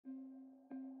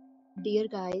Dear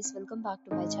guys, welcome back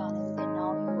to my channel and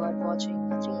now you are watching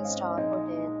a 3-star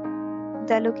hotel.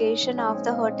 The location of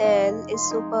the hotel is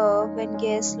superb when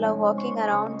guests love walking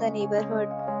around the neighborhood.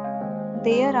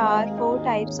 There are 4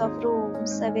 types of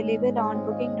rooms available on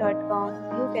booking.com.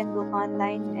 You can book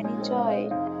online and enjoy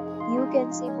it. You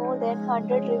can see more than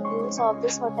 100 reviews of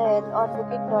this hotel on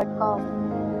booking.com.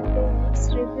 Its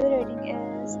review rating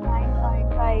is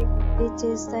 9.5, which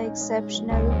is the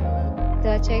exceptional.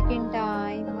 The check-in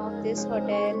time of this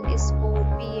hotel is 4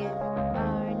 p.m.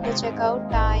 and the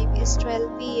checkout time is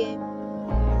 12 p.m.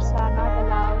 Pets are not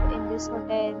allowed in this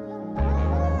hotel.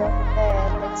 The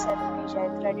hotel accepts major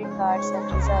credit cards and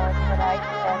reserves the right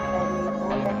to temporarily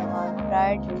hold an amount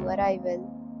prior to arrival.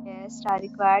 Guests are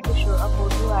required to show a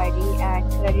photo ID and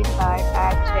credit card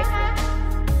at check-in.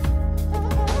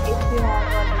 If you have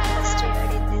already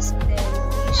stayed in this hotel,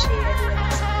 please share your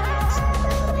experience in the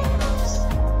comment box.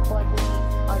 For booking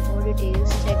or more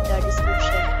details, check the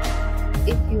description.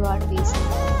 If you are facing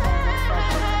any kind of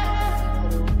problem booking a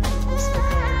room in this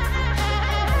hotel,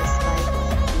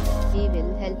 we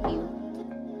will help you.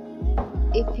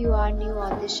 If you are new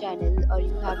on this channel or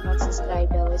you have not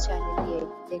subscribed our channel yet,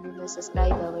 then you must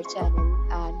subscribe our channel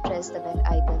and press the bell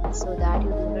icon so that you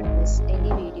do not miss any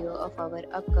video of our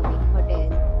upcoming hotel.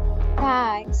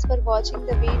 Thanks for watching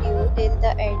the video till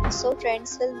the end. So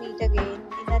friends, will meet again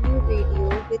in a new video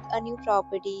with a new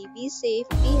property. Be safe,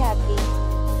 be happy.